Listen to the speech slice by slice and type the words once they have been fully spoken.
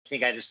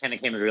think I just kind of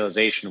came to the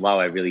realization, wow,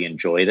 I really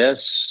enjoy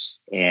this.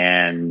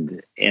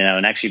 And,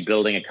 and actually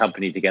building a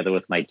company together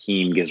with my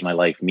team gives my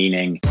life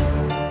meaning.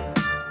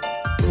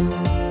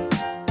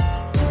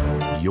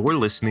 You're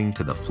listening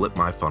to the Flip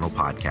My Funnel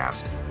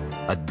podcast,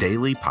 a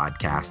daily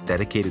podcast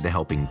dedicated to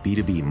helping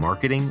B2B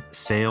marketing,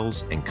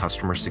 sales, and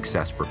customer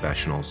success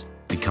professionals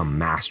become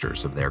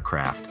masters of their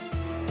craft.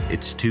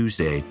 It's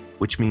Tuesday,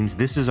 which means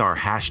this is our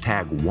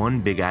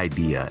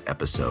 #OneBigIdea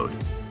episode.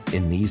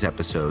 In these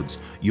episodes,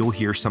 you'll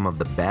hear some of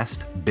the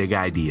best big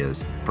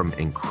ideas from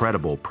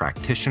incredible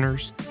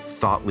practitioners,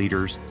 thought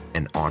leaders,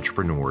 and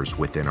entrepreneurs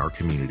within our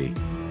community.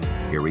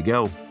 Here we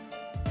go.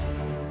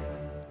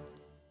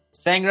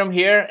 Sangram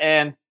here,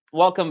 and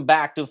welcome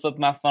back to Flip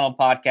My Funnel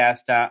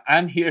podcast.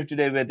 I'm here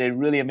today with a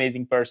really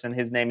amazing person.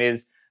 His name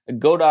is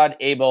Godard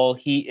Abel.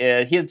 He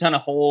has done a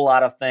whole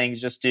lot of things.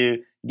 Just to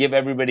give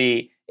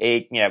everybody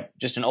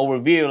just an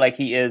overview, like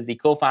he is the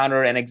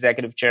co-founder and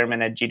executive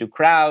chairman at G2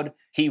 Crowd.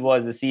 He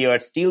was the CEO at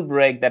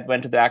SteelBrick that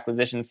went to the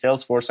acquisition.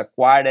 Salesforce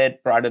acquired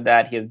it. Prior to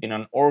that, he has been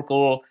on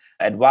Oracle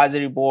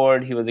advisory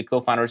board. He was the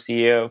co-founder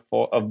CEO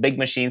of Big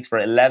Machines for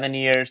 11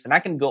 years. And I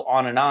can go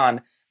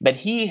on, but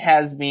he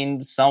has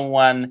been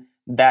someone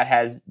that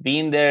has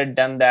been there,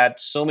 done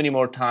that so many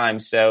more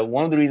times. So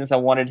one of the reasons I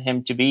wanted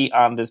him to be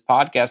on this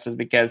podcast is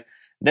because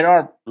there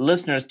are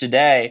listeners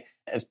today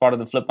as part of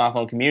the Flip My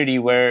Funnel community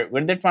where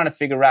they're trying to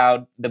figure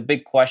out the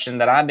big question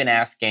that I've been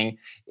asking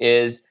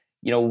is,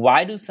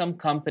 why do some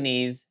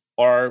companies,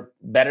 or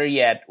better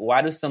yet,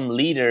 why do some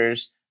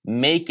leaders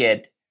make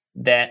it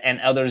and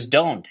others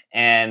don't?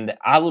 And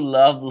I would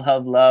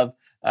love,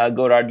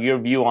 Godard, your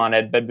view on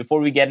it. But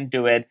before we get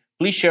into it,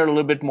 please share a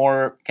little bit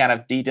more kind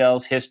of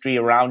details, history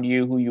around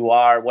you, who you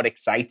are, what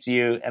excites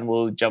you, and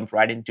we'll jump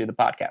right into the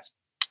podcast.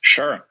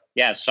 Sure.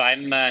 Yeah. So I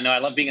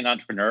love being an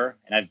entrepreneur,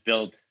 and I've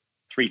built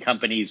 3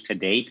 companies to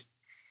date.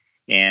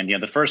 And,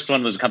 the first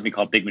one was a company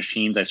called Big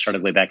Machines. I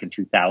started way back in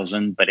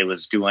 2000, but it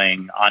was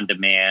doing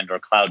on-demand or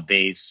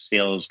cloud-based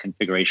sales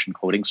configuration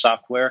coding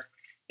software.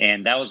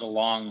 And that was a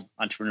long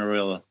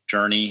entrepreneurial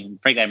journey. And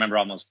frankly, I remember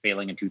almost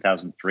failing in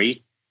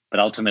 2003,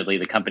 but ultimately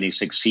the company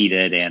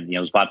succeeded and, it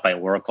was bought by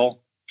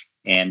Oracle.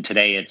 And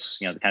today it's,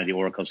 kind of the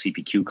Oracle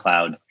CPQ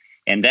cloud.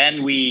 And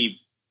then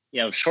we,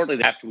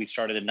 shortly after we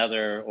started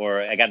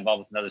I got involved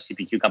with another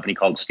CPQ company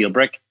called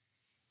SteelBrick.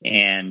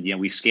 And,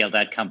 we scaled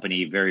that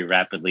company very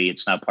rapidly.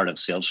 It's now part of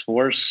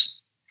Salesforce.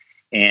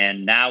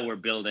 And now we're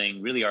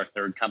building really our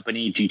third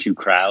company, G2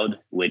 Crowd,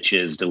 which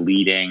is the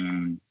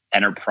leading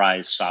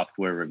enterprise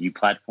software review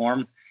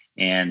platform.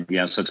 And,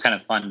 so it's kind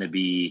of fun to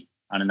be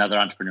on another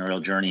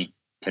entrepreneurial journey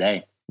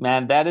today.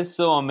 Man, that is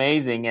so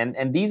amazing.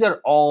 And these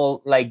are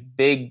all like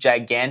big,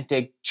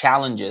 gigantic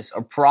challenges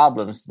or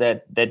problems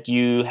that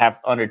you have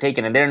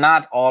undertaken. And they're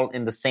not all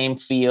in the same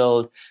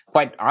field.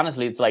 Quite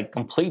honestly, it's like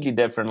completely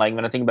different. Like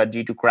when I think about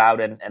G2 Crowd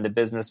and the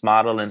business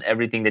model and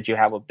everything that you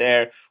have up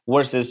there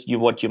versus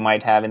what you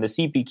might have in the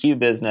CPQ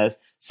business,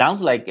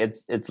 sounds like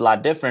it's a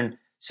lot different.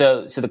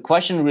 So the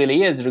question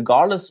really is,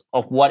 regardless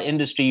of what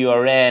industry you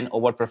are in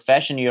or what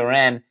profession you're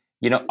in,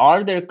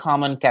 are there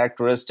common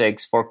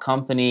characteristics for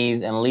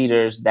companies and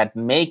leaders that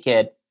make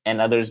it and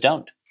others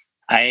don't?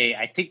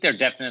 I think there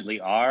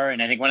definitely are.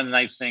 And I think one of the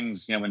nice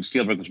things, when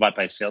SteelBrick was bought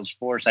by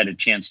Salesforce, I had a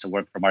chance to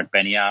work for Mark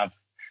Benioff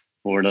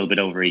for a little bit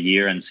over a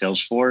year in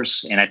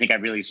Salesforce. And I think I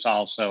really saw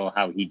also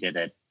how he did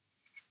it.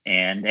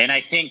 And I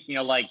think,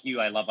 like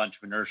you, I love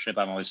entrepreneurship.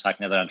 I'm always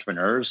talking to other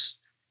entrepreneurs.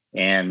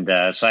 And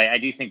so I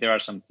do think there are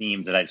some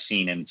themes that I've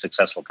seen in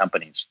successful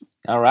companies.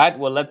 All right.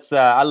 Well,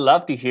 I'd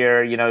love to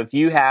hear, if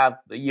you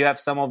have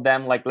some of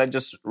them, like let's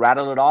just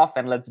rattle it off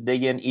and let's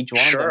dig in each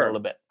one of them a little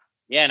bit.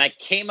 Yeah. And I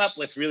came up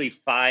with really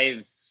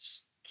 5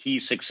 key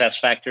success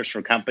factors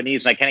for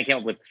companies. And I kind of came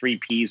up with 3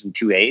 Ps and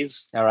 2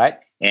 As. All right.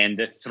 And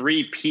the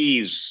 3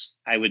 Ps,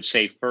 I would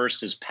say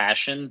first is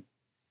passion.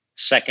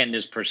 Second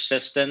is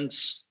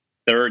persistence.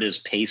 Third is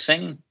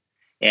pacing.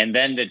 And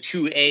then the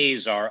 2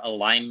 A's are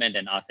alignment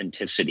and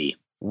authenticity.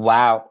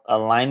 Wow.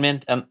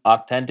 Alignment and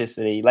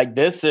authenticity. Like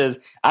this is,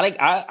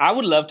 I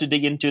would love to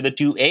dig into the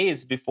 2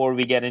 A's before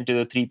we get into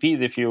the 3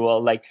 P's, if you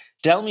will. Like,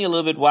 tell me a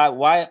little bit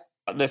why,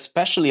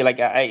 especially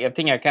like, I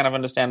think I kind of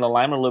understand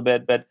alignment a little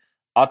bit, but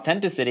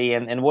authenticity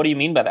and what do you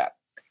mean by that?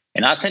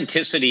 And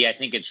authenticity, I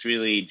think it's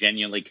really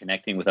genuinely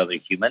connecting with other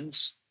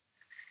humans.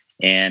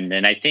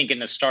 And I think in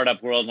the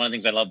startup world, one of the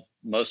things I love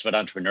most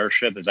about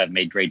entrepreneurship is I've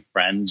made great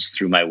friends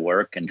through my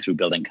work and through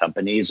building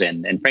companies.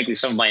 And frankly,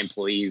 some of my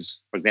employees,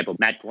 for example,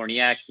 Matt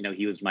Gorniak,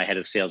 he was my head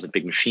of sales at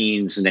Big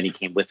Machines. And then he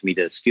came with me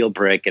to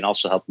SteelBrick and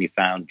also helped me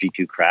found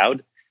G2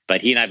 Crowd.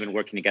 But he and I have been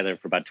working together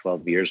for about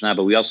 12 years now.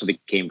 But we also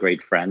became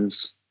great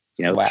friends,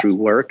 through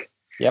work.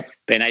 Yep.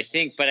 And I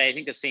think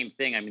the same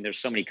thing. I mean, there's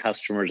so many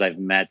customers I've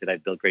met that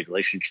I've built great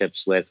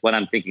relationships with. What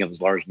I'm thinking of is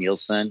Lars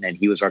Nielsen, and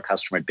he was our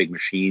customer at Big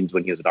Machines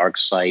when he was at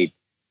ArcSight,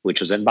 which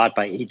was then bought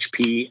by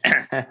HP.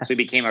 So he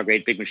became our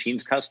great Big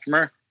Machines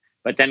customer.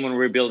 But then when we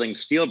were building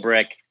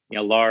SteelBrick,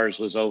 Lars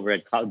was over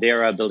at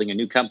Cloudera building a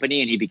new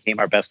company, and he became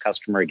our best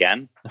customer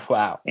again.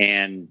 Wow.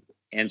 And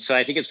And so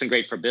I think it's been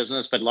great for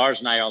business, but Lars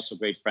and I are also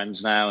great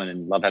friends now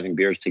and love having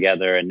beers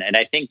together. And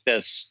I think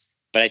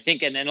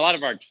and a lot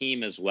of our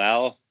team as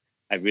well,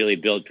 I've really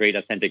built great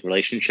authentic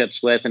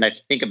relationships with. And I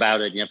think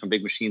about it, from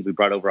Big Machines, we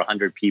brought over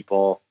 100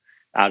 people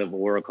out of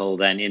Oracle,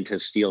 then into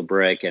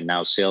SteelBrick and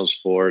now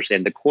Salesforce.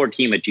 And the core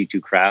team at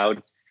G2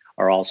 Crowd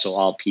are also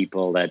all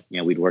people that,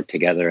 we'd work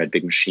together at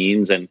Big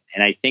Machines. And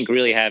I think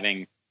really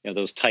having,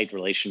 those tight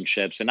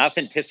relationships and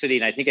authenticity.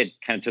 And I think it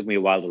kind of took me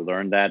a while to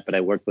learn that, but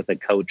I worked with a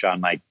coach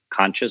on my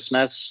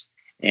consciousness.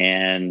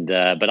 And,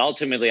 but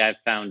ultimately I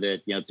found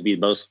it, to be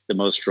the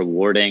most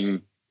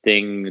rewarding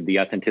thing. The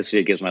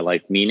authenticity gives my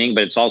life meaning,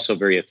 but it's also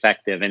very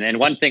effective. And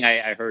one thing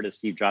I heard a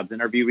Steve Jobs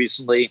interview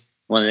recently,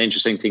 one of the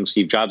interesting things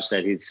Steve Jobs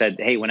said, he said,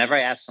 hey, whenever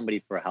I ask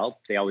somebody for help,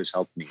 they always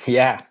help me.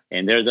 Yeah.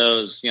 And there are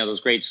those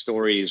great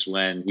stories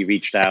when he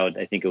reached out,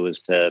 I think it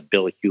was to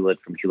Bill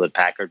Hewlett from Hewlett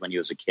Packard when he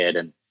was a kid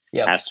and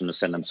asked him to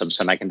send him some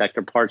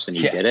semiconductor parts, and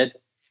he did it.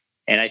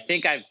 And I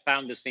think I've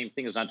found the same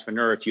thing as an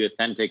entrepreneur. If you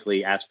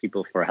authentically ask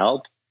people for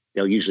help,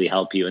 they'll usually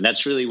help you. And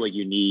that's really what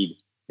you need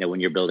when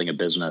you're building a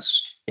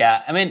business.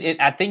 Yeah. I mean,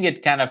 I think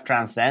it kind of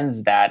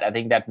transcends that. I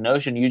think that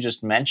notion you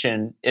just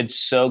mentioned, it's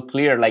so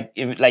clear. Like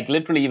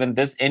literally even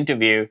this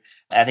interview,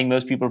 I think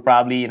most people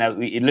probably,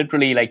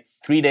 literally like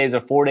 3 days or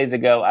 4 days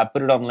ago, I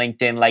put it on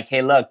LinkedIn, like,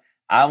 hey, look,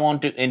 I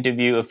want to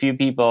interview a few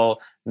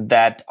people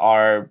that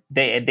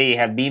they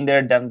have been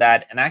there, done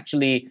that, and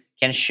actually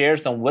can share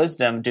some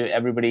wisdom to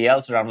everybody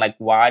else around, like,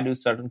 why do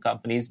certain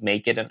companies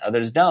make it and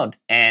others don't?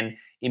 And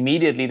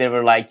immediately there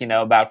were like,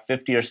 about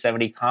 50 or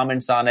 70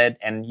 comments on it.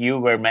 And you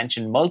were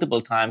mentioned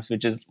multiple times,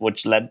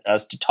 which led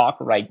us to talk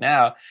right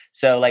now.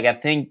 So like, I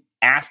think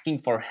asking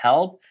for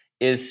help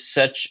is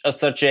such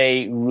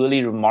a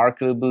really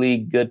remarkably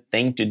good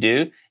thing to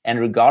do. And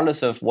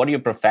regardless of what your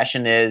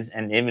profession is,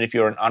 and even if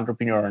you're an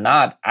entrepreneur or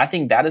not, I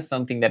think that is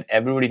something that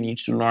everybody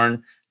needs to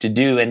learn to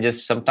do. And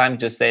just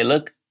sometimes just say,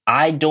 look,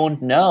 I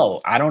don't know.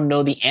 I don't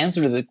know the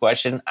answer to the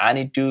question. I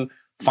need to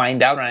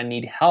find out and I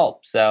need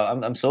help. So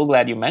I'm so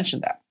glad you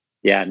mentioned that.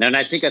 Yeah, no, and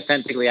I think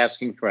authentically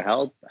asking for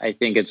help, I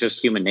think it's just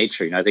human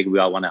nature. I think we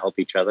all want to help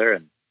each other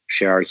and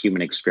share our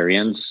human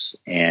experience.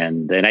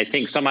 And I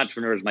think some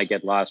entrepreneurs might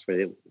get lost where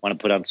they want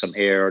to put on some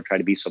air or try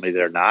to be somebody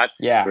they're not,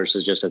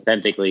 versus just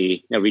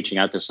authentically reaching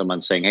out to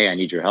someone saying, hey, I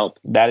need your help.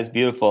 That is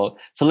beautiful.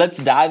 So let's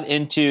dive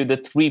into the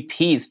 3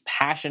 Ps: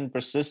 passion,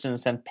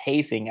 persistence, and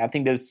pacing. I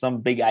think there's some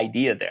big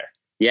idea there.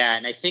 Yeah,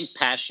 and I think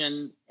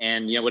passion,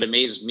 and what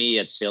amazed me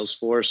at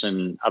Salesforce,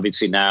 and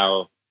obviously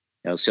now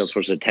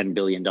Salesforce is a $10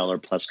 billion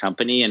plus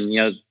company, and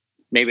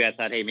maybe I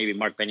thought, hey, maybe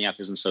Mark Benioff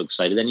isn't so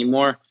excited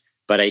anymore.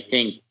 But I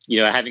think,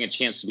 having a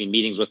chance to be in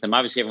meetings with him,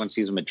 obviously everyone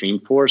sees him at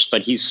Dreamforce,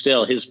 but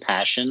his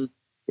passion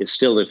is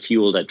still the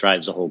fuel that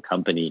drives the whole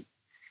company.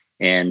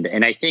 And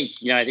I think,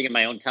 I think in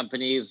my own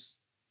companies,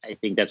 I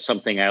think that's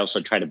something I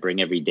also try to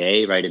bring every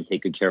day, right? And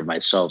take good care of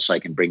myself so I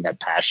can bring that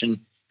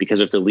passion. Because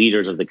if the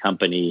leaders of the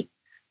company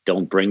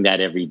don't bring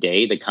that every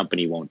day, the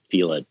company won't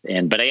feel it.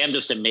 But I am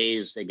just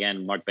amazed,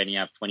 again, Mark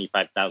Benioff,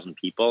 25,000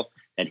 people,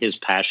 that his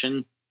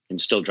passion can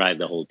still drive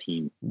the whole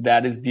team.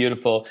 That is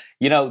beautiful.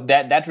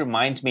 That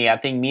reminds me, I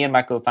think me and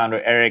my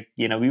co-founder, Eric,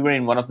 we were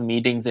in one of the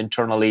meetings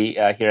internally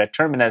here at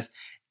Terminus.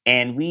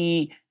 And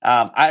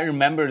I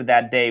remember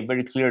that day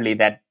very clearly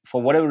that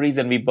for whatever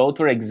reason, we both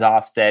were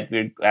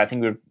exhausted. I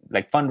think we were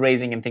like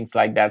fundraising and things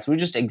like that. So we were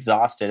just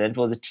exhausted. It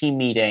was a team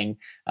meeting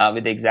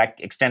with the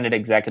extended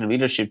executive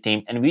leadership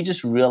team. And we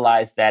just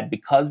realized that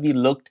because we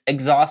looked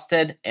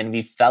exhausted and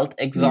we felt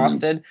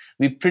exhausted,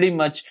 we pretty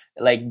much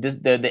like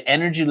the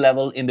energy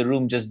level in the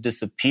room just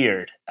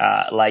disappeared.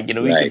 We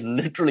could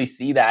literally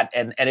see that.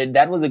 And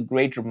that was a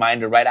great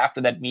reminder. Right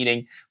after that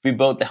meeting, we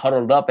both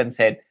huddled up and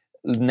said,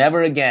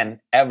 never again,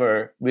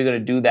 ever, we're going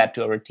to do that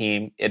to our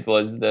team. It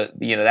was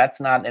that's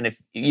not, and if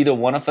either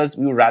one of us,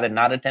 we would rather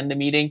not attend the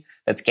meeting,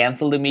 let's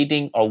cancel the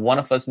meeting, or one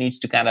of us needs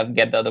to kind of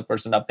get the other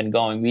person up and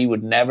going. We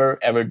would never,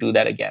 ever do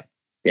that again.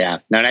 Yeah.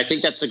 No, and I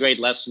think that's a great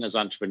lesson as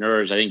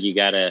entrepreneurs. I think you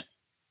got to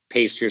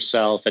pace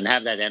yourself and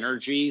have that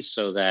energy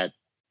so that,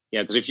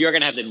 because if you're going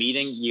to have the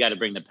meeting, you got to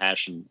bring the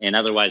passion, and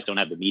otherwise don't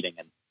have the meeting.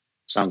 And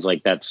sounds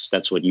like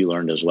that's what you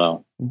learned as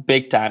well.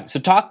 Big time. So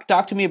talk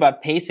to me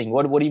about pacing.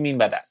 What do you mean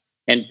by that?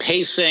 And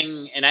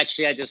pacing, and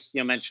actually I just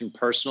mentioned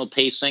personal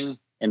pacing,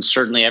 and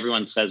certainly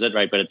everyone says it,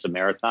 right? But it's a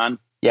marathon.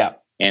 Yeah.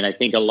 And I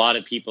think a lot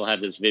of people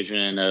have this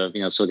vision of,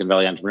 Silicon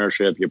Valley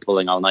entrepreneurship, you're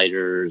pulling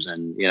all-nighters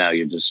and,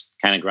 you're just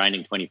kind of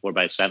grinding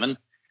 24/7.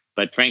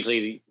 But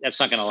frankly, that's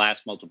not going to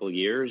last multiple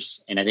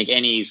years. And I think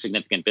any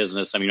significant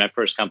business, my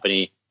first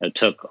company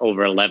took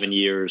over 11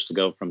 years to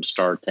go from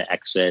start to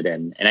exit.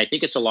 And I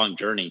think it's a long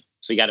journey.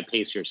 So you got to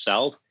pace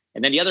yourself.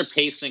 And then the other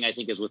pacing, I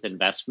think, is with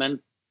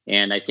investment.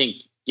 And I think,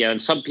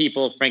 and some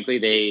people, frankly,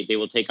 they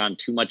will take on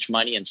too much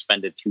money and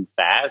spend it too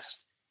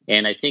fast.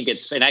 And I think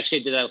and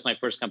actually I did that with my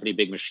first company,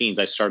 Big Machines.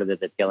 I started at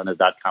the tail end of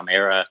the .com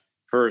era.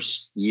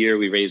 First year,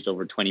 we raised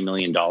over $20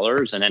 million.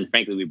 And then,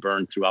 frankly, we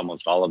burned through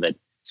almost all of it.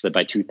 So that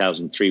by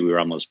 2003, we were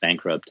almost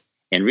bankrupt.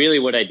 And really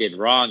what I did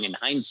wrong in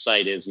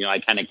hindsight is, I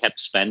kind of kept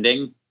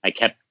spending. I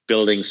kept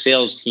building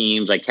sales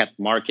teams. I kept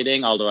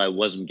marketing, although I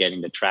wasn't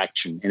getting the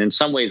traction. And in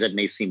some ways that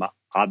may seem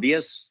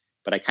obvious,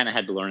 but I kind of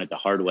had to learn it the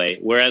hard way.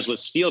 Whereas with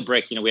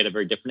SteelBrick, we had a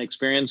very different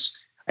experience.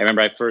 I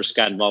remember I first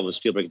got involved with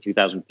SteelBrick in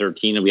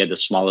 2013, and we had the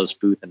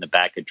smallest booth in the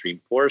back at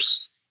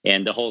Dreamforce.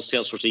 And the whole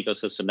Salesforce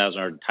ecosystem, that was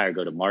our entire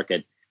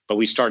go-to-market. But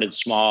we started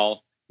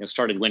small,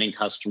 started winning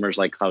customers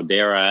like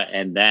Cloudera.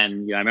 And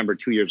then, I remember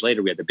 2 years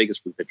later, we had the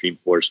biggest booth at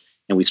Dreamforce,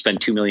 and we spent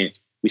 $2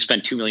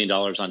 million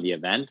on the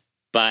event.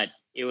 But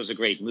it was a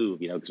great move,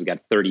 because we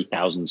got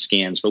 30,000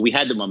 scans. But we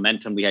had the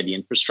momentum, we had the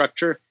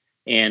infrastructure,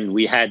 and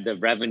we had the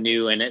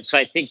revenue. And so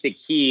I think the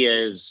key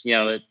is,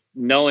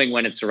 knowing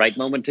when it's the right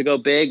moment to go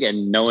big,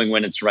 and knowing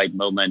when it's the right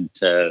moment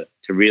to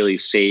really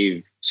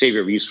save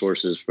your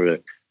resources for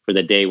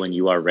the day when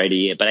you are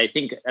ready. But I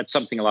think that's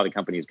something a lot of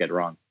companies get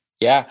wrong.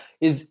 Yeah.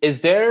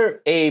 Is there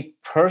a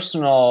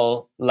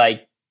personal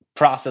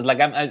process?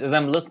 As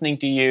I'm listening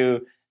to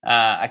you,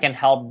 I can't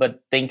help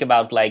but think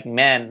about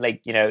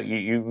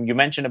you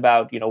mentioned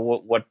about,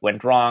 what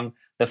went wrong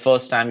the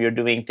first time you're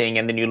doing thing,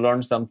 and then you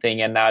learned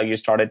something, and now you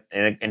started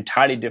in an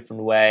entirely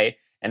different way.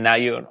 And now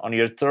you're on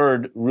your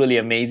third really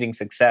amazing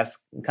success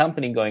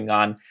company going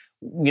on.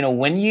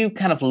 When you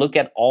kind of look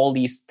at all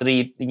these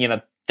three,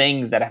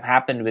 things that have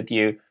happened with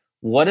you,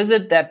 what is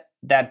it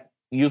that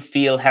you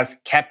feel has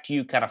kept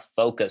you kind of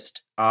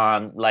focused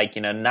on,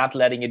 not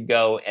letting it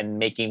go and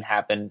making it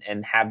happen,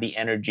 and have the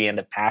energy and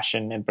the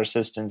passion and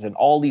persistence and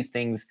all these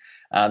things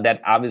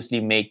that obviously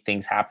make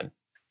things happen?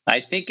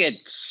 I think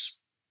it's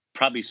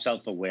probably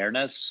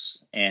self-awareness.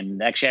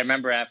 And actually, I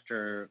remember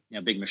after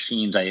Big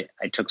Machines, I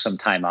took some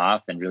time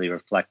off and really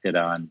reflected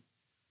on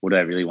what do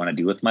I really want to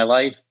do with my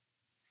life.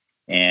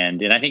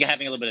 And I think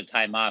having a little bit of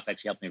time off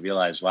actually helped me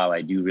realize, wow,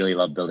 I do really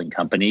love building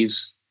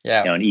companies.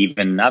 Yeah. And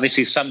even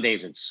obviously some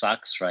days it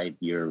sucks, right?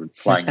 You're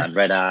flying on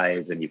red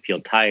eyes and you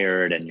feel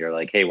tired and you're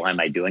like, hey, why am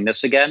I doing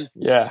this again?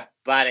 Yeah.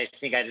 But I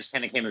think I just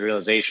kind of came to the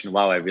realization,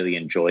 wow, I really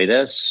enjoy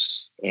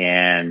this.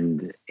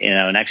 And,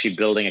 and actually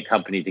building a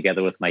company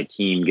together with my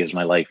team gives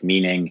my life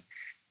meaning,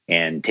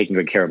 and taking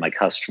good care of my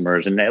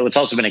customers. And what's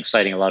also been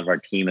exciting, a lot of our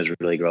team has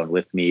really grown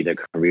with me. Their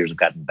careers have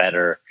gotten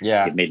better.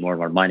 Yeah. They've made more and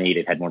more money.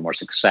 They've had more and more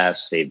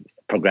success. They've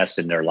progressed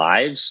in their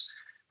lives.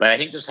 But I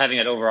think just having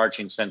an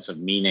overarching sense of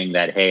meaning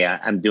that, hey,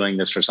 I'm doing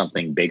this for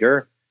something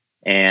bigger.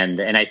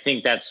 And I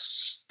think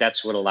that's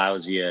what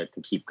allows you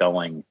to keep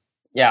going.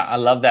 Yeah, I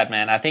love that,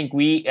 man. I think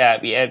we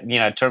at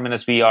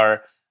Terminus, we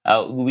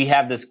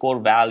have this core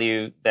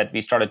value that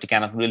we started to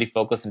kind of really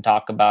focus and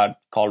talk about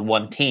called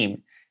One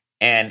Team.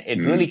 And it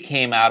really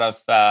came out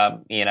of,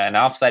 an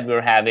offsite we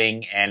were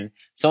having, and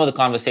some of the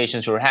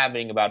conversations we were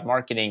having about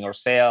marketing or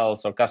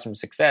sales or customer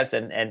success.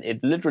 And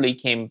it literally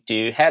came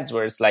to heads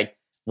where it's like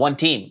one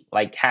team,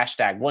 like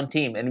hashtag one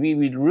team. And we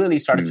really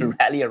started to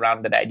rally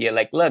around that idea.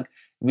 Like, look,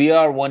 we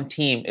are one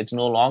team. It's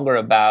no longer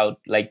about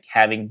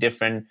having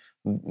different,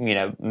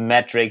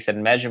 metrics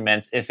and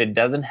measurements. If it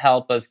doesn't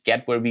help us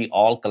get where we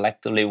all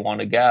collectively want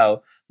to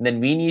go, then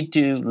we need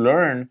to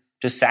learn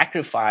to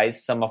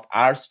sacrifice some of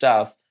our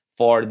stuff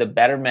for the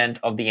betterment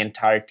of the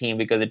entire team,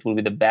 because it will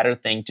be the better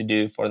thing to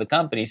do for the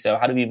company. So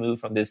how do we move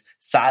from this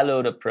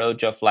siloed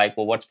approach of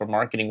what's for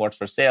marketing, what's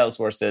for sales,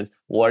 versus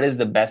what is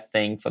the best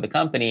thing for the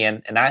company?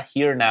 And I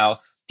hear now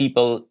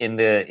people in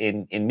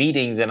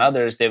meetings and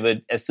others, they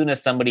would, as soon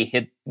as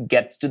somebody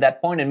gets to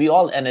that point, and we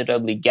all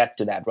inevitably get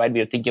to that, right?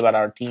 We are thinking about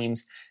our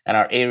teams and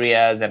our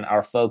areas and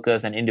our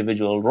focus and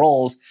individual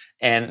roles.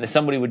 And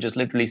somebody would just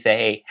literally say,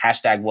 hey,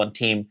 hashtag one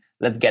team.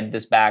 Let's get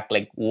this back.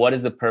 What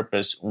is the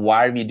purpose?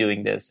 Why are we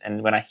doing this?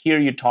 And when I hear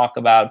you talk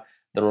about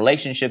the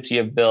relationships you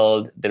have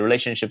built, the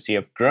relationships you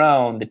have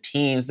grown, the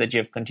teams that you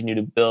have continued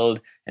to build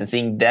and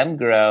seeing them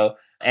grow,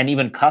 and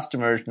even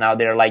customers, now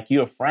they're like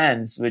your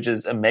friends, which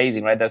is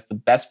amazing, right? That's the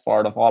best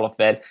part of all of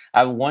it.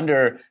 I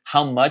wonder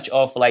how much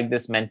of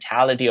this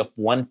mentality of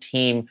one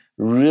team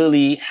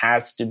really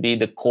has to be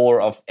the core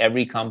of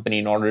every company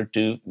in order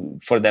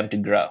for them to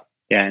grow.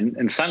 Yeah, and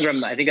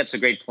Sangram, I think that's a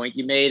great point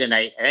you made. And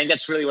I think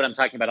that's really what I'm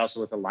talking about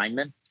also with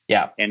alignment.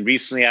 Yeah. And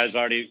recently I was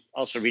already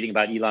also reading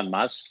about Elon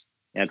Musk,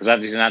 because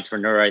obviously an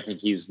entrepreneur, I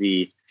think he's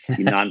the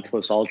non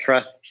plus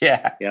ultra.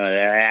 Yeah. I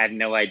had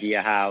no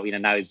idea how,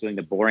 now he's doing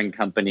the Boring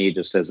Company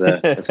just as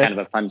kind of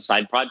a fun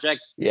side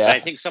project. Yeah. But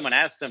I think someone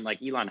asked him,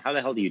 Elon, how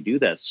the hell do you do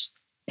this?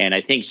 And I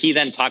think he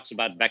then talks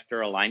about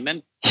vector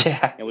alignment,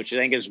 which I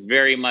think is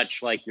very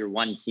much like your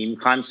one team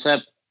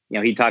concept.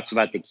 He talks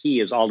about the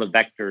key is all the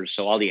vectors.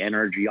 So all the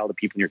energy, all the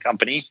people in your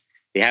company,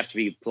 they have to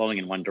be flowing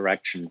in one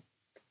direction.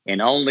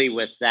 And only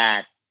with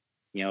that,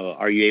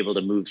 are you able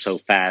to move so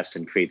fast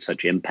and create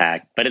such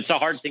impact? But it's a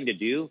hard thing to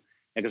do,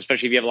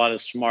 especially if you have a lot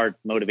of smart,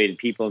 motivated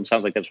people. And it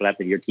sounds like that's what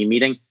happened at your team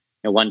meeting.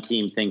 One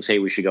team thinks, hey,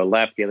 we should go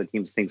left. The other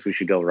team thinks we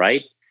should go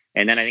right.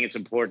 And then I think it's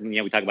important,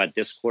 we talk about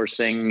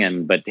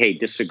discoursing but hey,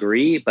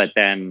 disagree, but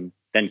then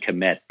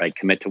commit, right?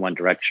 Commit to one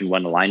direction,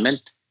 one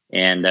alignment.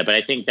 And but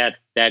I think that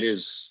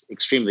is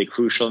extremely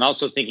crucial. And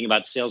also thinking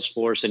about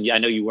Salesforce, and I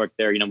know you worked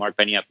there, Mark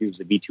Benioff, who's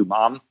the V2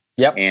 mom.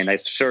 Yep. And I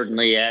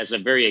certainly, as a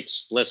very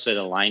explicit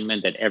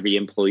alignment that every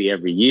employee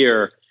every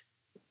year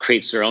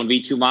creates their own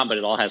V2 MOM, but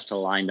it all has to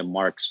align to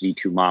Mark's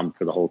V2 MOM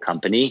for the whole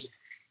company.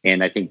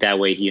 And I think that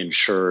way he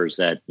ensures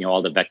that,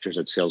 all the vectors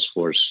at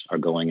Salesforce are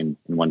going in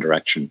one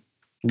direction.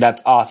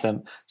 That's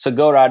awesome. So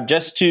Godard,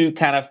 just to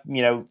kind of,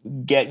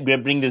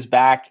 bring this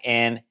back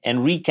and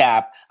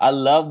recap, I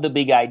love the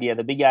big idea.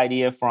 The big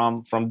idea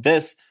from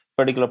this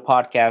particular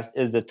podcast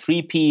is the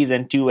 3 Ps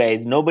and 2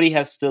 As. Nobody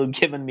has still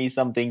given me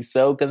something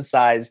so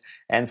concise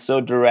and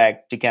so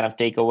direct to kind of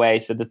take away.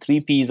 So the 3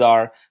 Ps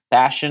are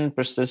passion,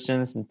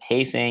 persistence, and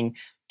pacing.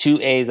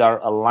 2 As are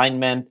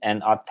alignment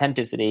and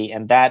authenticity.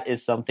 And that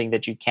is something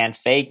that you can't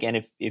fake.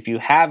 And if you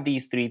have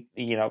these 3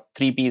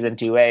 Ps and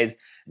 2 As,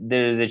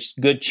 there's a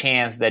good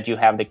chance that you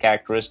have the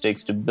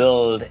characteristics to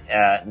build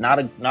not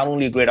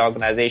only a great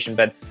organization,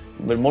 but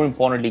more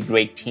importantly,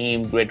 great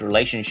team, great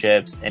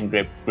relationships, and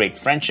great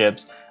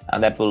friendships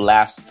that will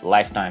last a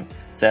lifetime.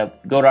 So,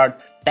 Godard,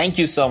 thank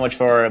you so much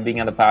for being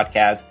on the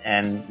podcast,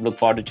 and look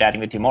forward to chatting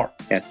with you more.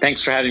 Yeah,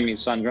 thanks for having me,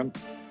 Sangram.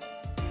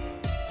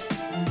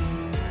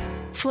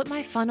 Flip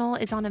My Funnel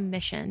is on a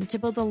mission to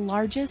build the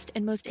largest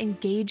and most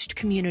engaged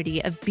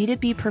community of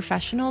B2B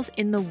professionals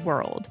in the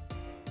world.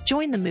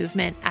 Join the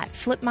movement at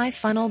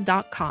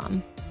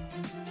flipmyfunnel.com.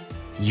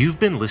 You've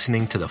been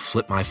listening to the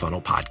Flip My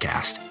Funnel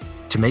podcast.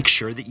 To make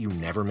sure that you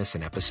never miss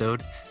an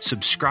episode,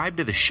 subscribe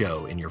to the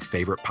show in your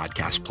favorite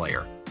podcast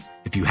player.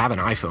 If you have an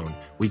iPhone,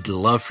 we'd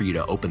love for you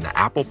to open the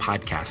Apple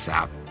Podcasts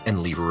app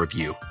and leave a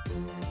review.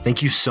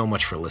 Thank you so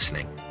much for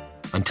listening.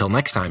 Until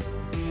next time.